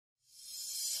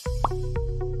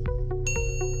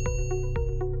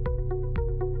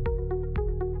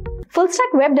Full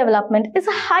stack web development is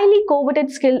a highly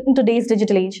coveted skill in today's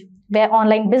digital age, where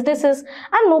online businesses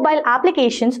and mobile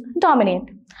applications dominate.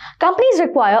 Companies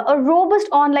require a robust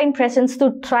online presence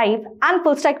to thrive, and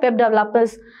full stack web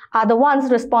developers are the ones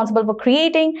responsible for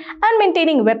creating and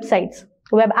maintaining websites,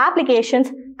 web applications,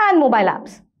 and mobile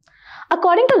apps.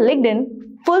 According to LinkedIn,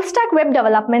 full stack web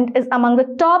development is among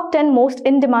the top 10 most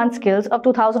in-demand skills of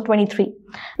 2023,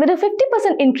 with a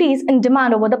 50% increase in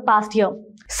demand over the past year.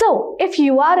 So, if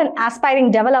you are an aspiring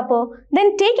developer,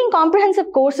 then taking comprehensive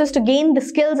courses to gain the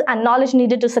skills and knowledge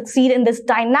needed to succeed in this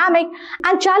dynamic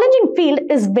and challenging field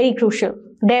is very crucial.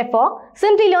 Therefore,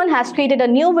 Simplilearn has created a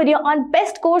new video on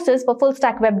best courses for full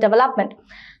stack web development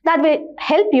that will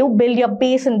help you build your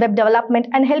base in web development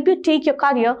and help you take your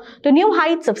career to new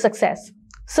heights of success.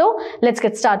 So, let's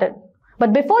get started.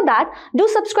 But before that, do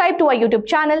subscribe to our YouTube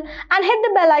channel and hit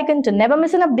the bell icon to never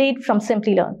miss an update from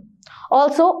Simplilearn.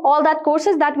 Also, all that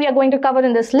courses that we are going to cover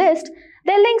in this list,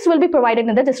 their links will be provided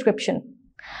in the description.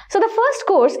 So the first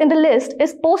course in the list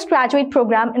is Postgraduate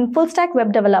Program in Full Stack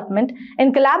Web Development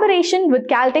in collaboration with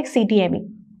Caltech CTME.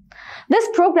 This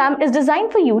program is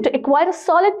designed for you to acquire a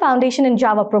solid foundation in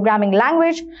Java programming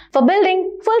language for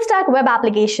building full stack web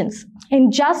applications. In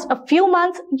just a few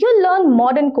months, you'll learn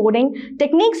modern coding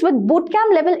techniques with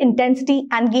bootcamp level intensity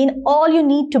and gain all you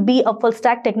need to be a full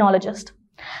stack technologist.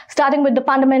 Starting with the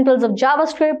fundamentals of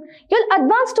JavaScript, you'll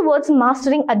advance towards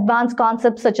mastering advanced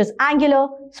concepts such as Angular,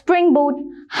 Spring Boot,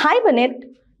 Hibernate,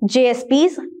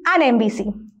 JSPs, and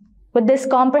MVC. With this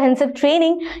comprehensive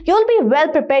training, you'll be well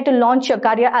prepared to launch your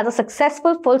career as a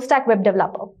successful full-stack web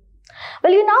developer.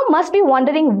 Well, you now must be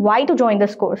wondering why to join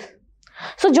this course.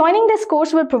 So joining this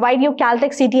course will provide you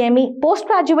Caltech CTME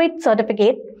postgraduate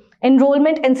certificate,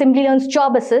 enrollment in Simplilearn's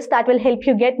job assist that will help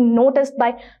you get noticed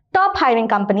by top hiring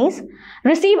companies,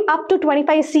 receive up to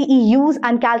 25 CEUs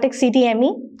and Caltech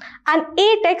CTME, and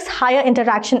 8x higher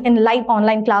interaction in live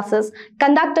online classes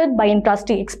conducted by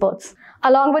industry experts.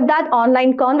 Along with that,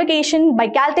 online convocation by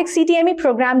Caltech CTME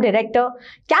Program Director,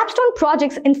 capstone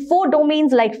projects in 4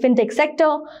 domains like fintech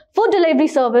sector, food delivery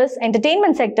service,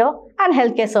 entertainment sector, and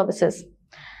healthcare services.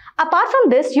 Apart from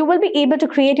this, you will be able to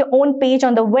create your own page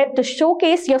on the web to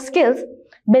showcase your skills,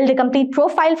 build a complete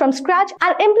profile from scratch,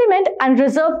 and implement and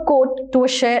reserve code to a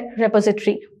shared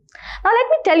repository. Now let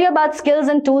me tell you about skills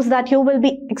and tools that you will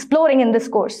be exploring in this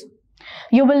course.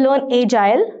 You will learn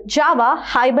Agile, Java,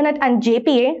 Hibernate and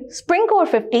JPA, Spring Core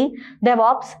 50,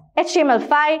 DevOps,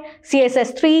 HTML5,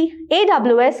 CSS3,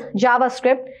 AWS,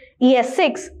 JavaScript,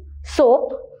 ES6,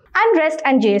 SOAP, and REST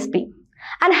and JSP.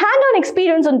 And hand-on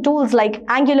experience on tools like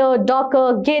Angular,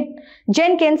 Docker, Git,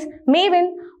 Jenkins,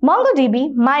 Maven,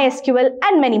 MongoDB, MySQL,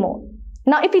 and many more.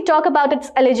 Now, if we talk about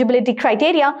its eligibility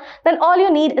criteria, then all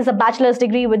you need is a bachelor's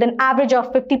degree with an average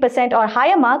of 50% or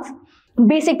higher marks,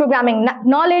 basic programming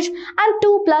knowledge, and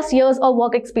 2+ years of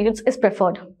work experience is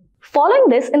preferred. Following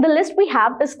this, in the list we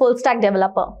have is Full Stack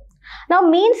Developer. Now,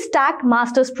 Mean Stack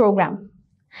Masters Program.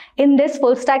 In this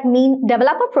Full Stack Mean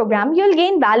Developer program, you'll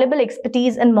gain valuable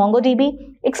expertise in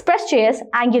MongoDB, Express.js,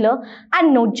 Angular,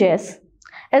 and Node.js,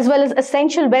 as well as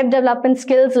essential web development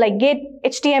skills like Git,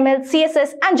 HTML,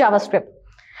 CSS, and JavaScript.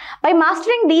 By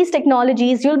mastering these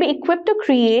technologies, you'll be equipped to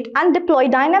create and deploy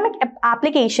dynamic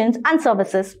applications and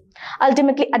services,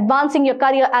 ultimately advancing your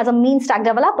career as a mean stack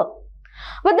developer.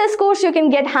 With this course, you can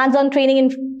get hands-on training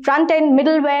in front-end,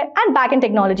 middleware, and back-end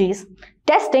technologies,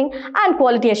 testing, and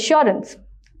quality assurance.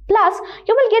 Plus,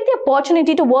 you will get the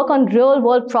opportunity to work on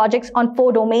real-world projects on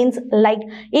 4 domains like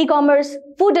e-commerce,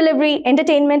 food delivery,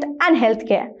 entertainment, and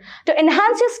healthcare to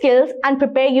enhance your skills and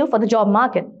prepare you for the job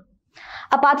market.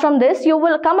 Apart from this, you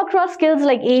will come across skills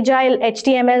like Agile,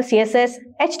 HTML, CSS,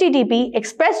 HTTP,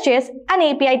 Express.js, and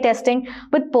API testing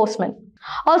with Postman.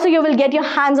 Also, you will get your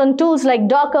hands on tools like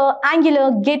Docker,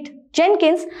 Angular, Git,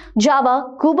 Jenkins,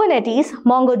 Java, Kubernetes,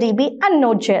 MongoDB, and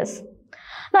Node.js.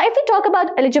 Now, if we talk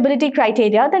about eligibility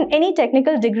criteria, then any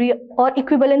technical degree or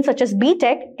equivalent such as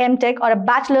BTech, MTech, or a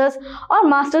bachelor's or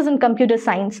master's in computer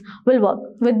science will work.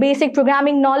 With basic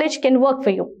programming knowledge can work for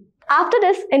you. After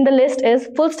this, in the list is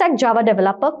Full Stack Java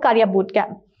Developer Career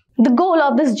Bootcamp. The goal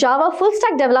of this Java Full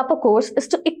Stack Developer course is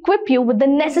to equip you with the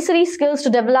necessary skills to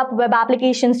develop web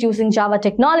applications using Java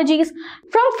technologies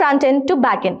from front-end to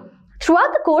back-end.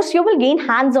 Throughout the course, you will gain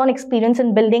hands-on experience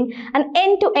in building an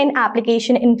end-to-end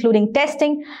application, including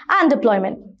testing and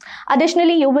deployment.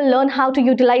 Additionally, you will learn how to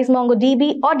utilize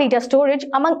MongoDB or data storage,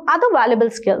 among other valuable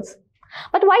skills.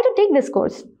 But why to take this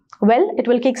course? Well, it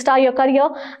will kickstart your career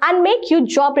and make you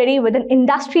job ready with an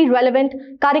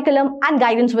industry-relevant curriculum and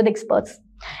guidance with experts.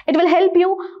 It will help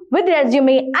you with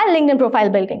resume and LinkedIn profile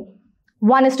building.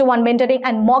 1:1 mentoring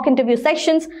and mock interview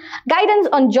sessions, guidance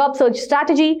on job search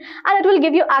strategy, and it will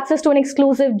give you access to an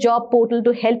exclusive job portal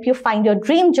to help you find your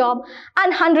dream job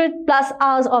and 100+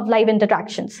 hours of live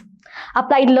interactions.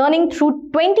 Applied learning through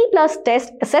 20+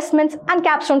 test assessments and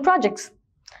capstone projects.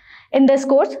 In this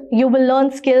course, you will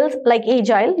learn skills like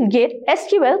Agile, Git,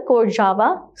 SQL, Core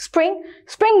Java, Spring,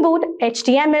 Spring Boot,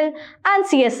 HTML, and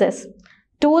CSS.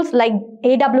 Tools like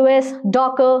AWS,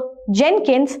 Docker,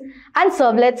 Jenkins, and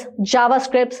servlets,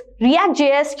 JavaScript,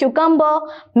 React.js, Cucumber,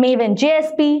 Maven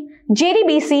JSP,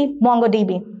 JDBC,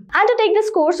 MongoDB. And to take this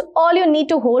course, all you need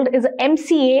to hold is an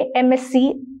MCA,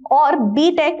 MSc, or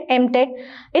BTech, MTech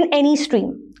in any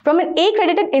stream from an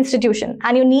accredited institution,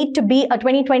 and you need to be a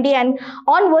 2020 and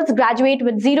onwards graduate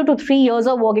with 0 to 3 years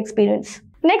of work experience.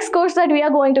 Next course that we are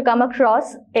going to come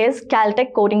across is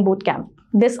Caltech Coding Bootcamp.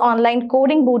 This online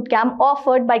coding bootcamp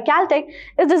offered by Caltech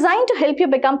is designed to help you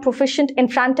become proficient in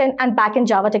front-end and back-end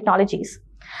Java technologies,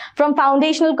 from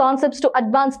foundational concepts to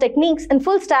advanced techniques in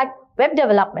full-stack web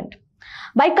development.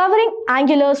 By covering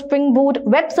Angular, Spring Boot,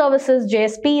 web services,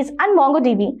 JSPs, and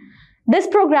MongoDB, this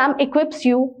program equips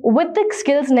you with the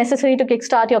skills necessary to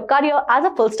kickstart your career as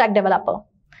a full-stack developer.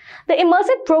 The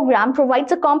immersive program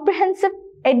provides a comprehensive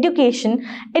education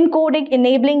in coding,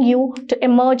 enabling you to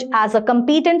emerge as a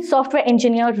competent software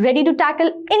engineer ready to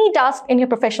tackle any task in your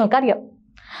professional career.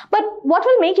 But what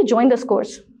will make you join this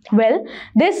course? Well,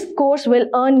 this course will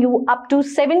earn you up to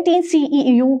 17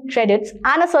 CEU credits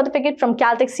and a certificate from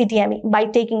Caltech CTME. By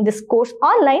taking this course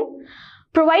online,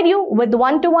 provide you with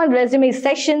one-to-one resume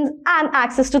sessions and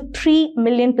access to 3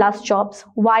 million+ jobs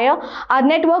via our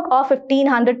network of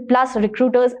 1,500+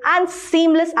 recruiters and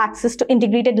seamless access to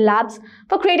integrated labs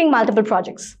for creating multiple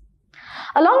projects.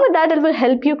 Along with that, it will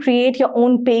help you create your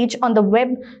own page on the web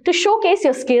to showcase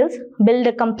your skills, build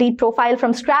a complete profile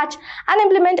from scratch, and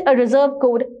implement a reserved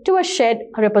code to a shared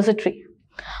repository.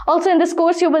 Also in this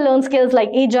course, you will learn skills like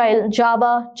Agile,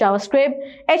 Java, JavaScript,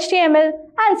 HTML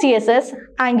and CSS,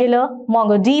 Angular,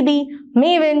 MongoDB,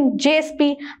 Maven,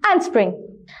 JSP, and Spring.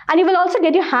 And you will also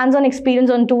get your hands-on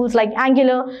experience on tools like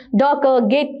Angular, Docker,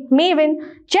 Git, Maven,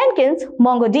 Jenkins,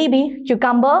 MongoDB,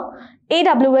 Cucumber,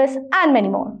 AWS, and many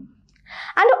more.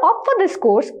 And to opt for this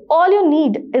course, all you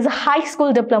need is a high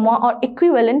school diploma or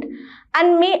equivalent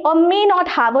and may or may not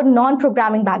have a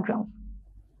non-programming background.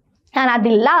 And at the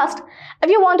last, if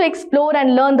you want to explore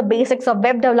and learn the basics of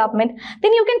web development,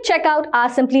 then you can check out our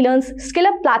Simplilearn's Skill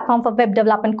Up platform for web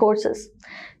development courses.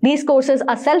 These courses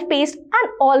are self-paced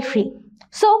and all free.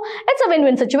 So it's a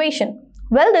win-win situation.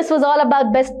 Well, this was all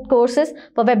about best courses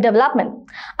for web development.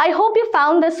 I hope you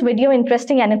found this video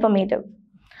interesting and informative.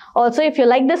 Also, if you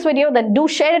like this video, then do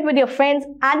share it with your friends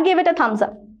and give it a thumbs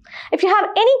up. If you have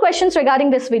any questions regarding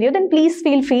this video, then please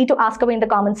feel free to ask away in the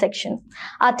comment section.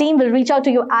 Our team will reach out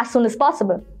to you as soon as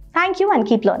possible. Thank you and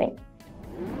keep learning.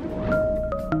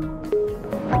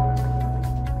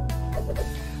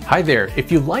 Hi there,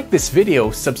 if you like this video,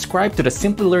 subscribe to the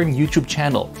Simplilearn YouTube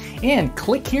channel and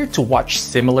click here to watch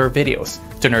similar videos.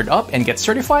 To nerd up and get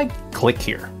certified, click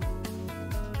here.